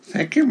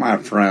Thank you, my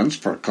friends,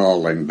 for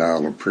calling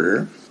Dial a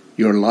Prayer.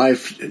 Your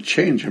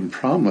life-changing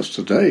promise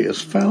today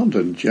is found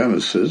in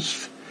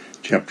Genesis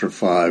chapter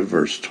 5,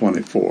 verse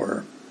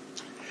 24.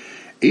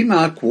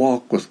 Enoch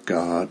walked with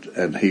God,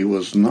 and he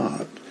was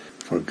not,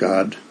 for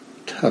God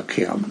took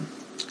him.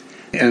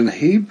 In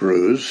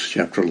Hebrews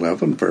chapter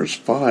 11, verse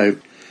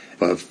 5,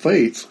 by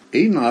faith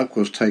Enoch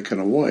was taken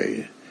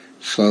away,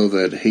 so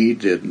that he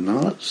did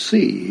not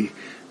see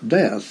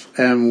death,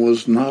 and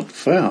was not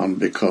found,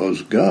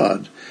 because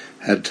God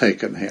had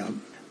taken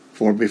him.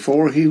 For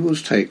before he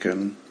was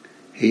taken,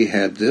 he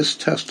had this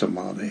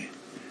testimony,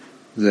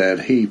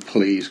 that he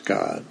pleased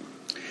God.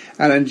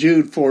 And in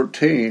Jude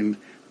 14,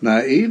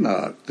 now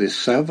Enoch, the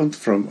seventh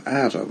from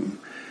Adam,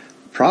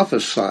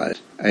 prophesied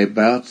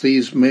about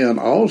these men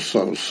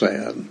also,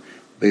 saying,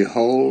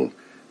 Behold,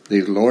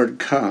 the Lord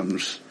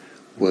comes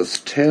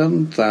with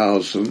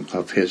 10,000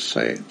 of his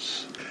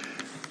saints.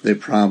 The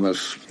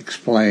promise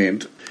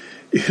explained.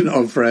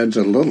 Friends,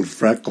 a little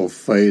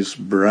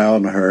freckle-faced,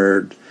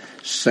 brown-haired,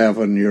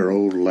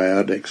 7-year-old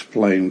lad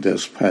explained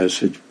this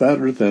passage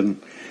better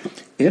than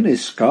any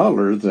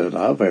scholar that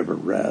I've ever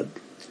read.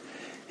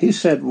 He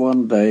said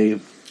one day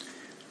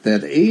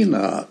that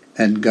Enoch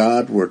and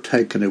God were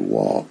taking a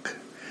walk,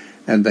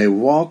 and they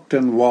walked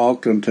and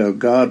walked until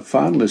God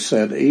finally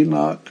said,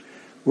 Enoch,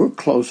 we're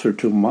closer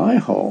to my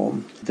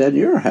home than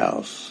your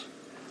house.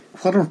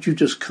 Why don't you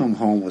just come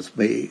home with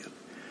me?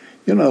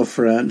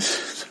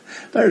 Friends,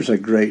 there's a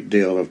great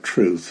deal of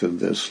truth in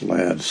this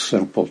lad's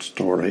simple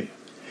story.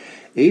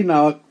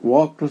 Enoch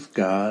walked with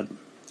God.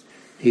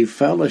 He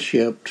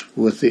fellowshiped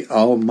with the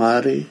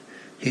Almighty.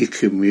 He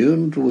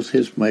communed with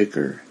his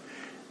Maker.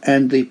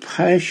 And the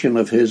passion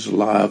of his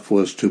life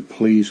was to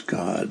please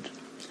God.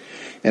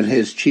 And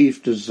his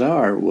chief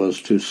desire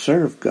was to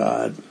serve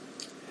God.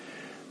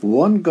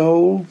 One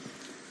goal,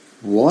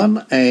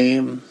 one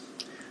aim,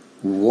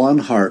 one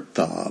heart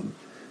throb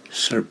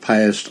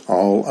surpassed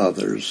all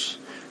others.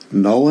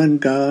 Knowing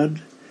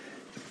God,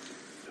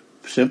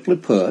 simply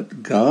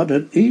put, God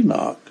and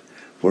Enoch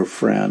were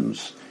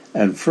friends,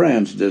 and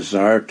friends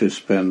desired to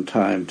spend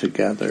time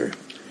together.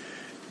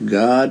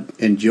 God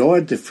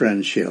enjoyed the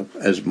friendship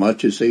as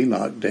much as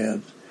Enoch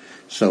did,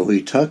 so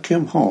he took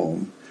him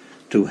home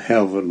to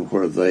heaven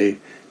where they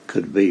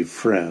could be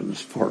friends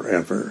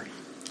forever.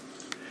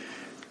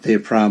 The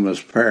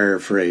promise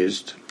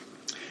paraphrased,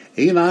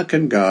 Enoch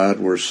and God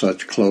were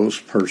such close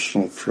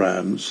personal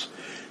friends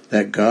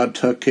that God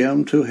took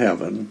him to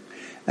heaven,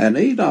 and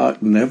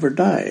Enoch never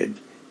died.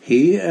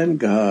 He and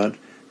God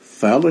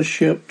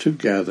fellowshiped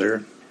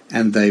together,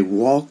 and they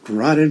walked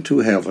right into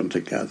heaven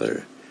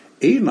together.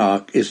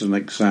 Enoch is an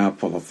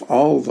example of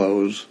all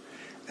those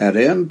at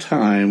end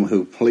time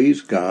who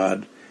please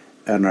God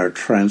and are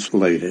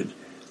translated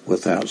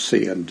without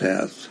seeing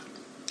death.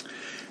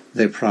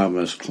 The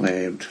promise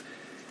claimed,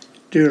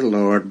 Dear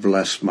Lord,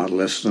 bless my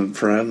listening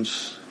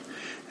friends,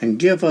 and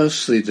give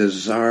us the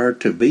desire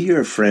to be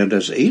your friend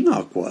as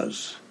Enoch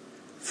was.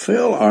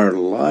 Fill our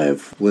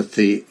life with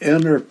the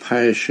inner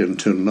passion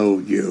to know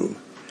you,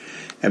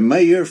 and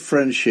may your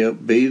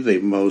friendship be the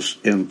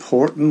most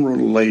important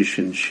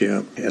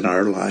relationship in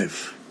our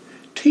life.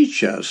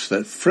 Teach us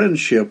that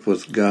friendship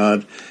with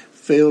God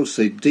fills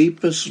the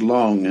deepest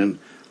longing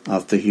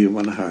of the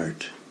human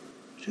heart.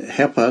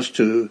 Help us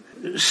to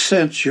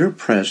sense your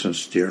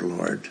presence, dear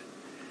Lord,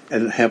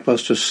 and help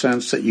us to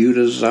sense that you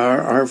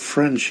desire our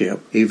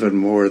friendship even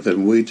more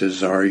than we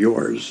desire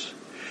yours.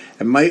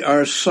 And may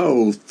our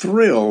soul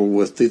thrill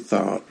with the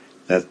thought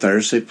that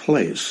there's a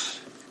place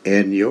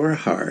in your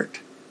heart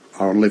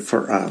only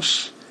for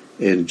us.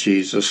 In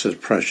Jesus'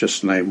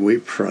 precious name we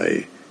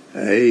pray.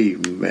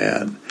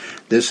 Amen.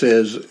 This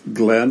is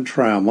Glenn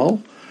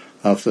Trammell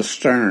of the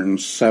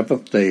Stearns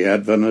Seventh-day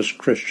Adventist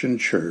Christian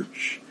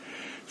Church.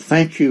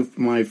 Thank you,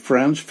 my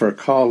friends, for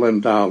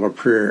calling Dial a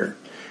Prayer.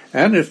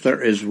 And if there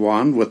is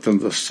one within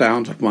the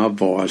sound of my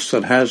voice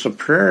that has a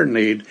prayer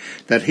need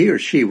that he or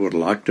she would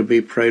like to be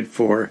prayed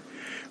for,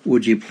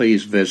 would you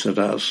please visit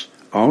us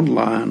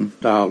online,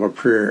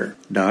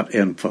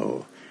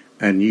 dialaprayer.info.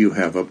 And you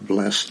have a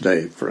blessed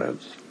day, friends.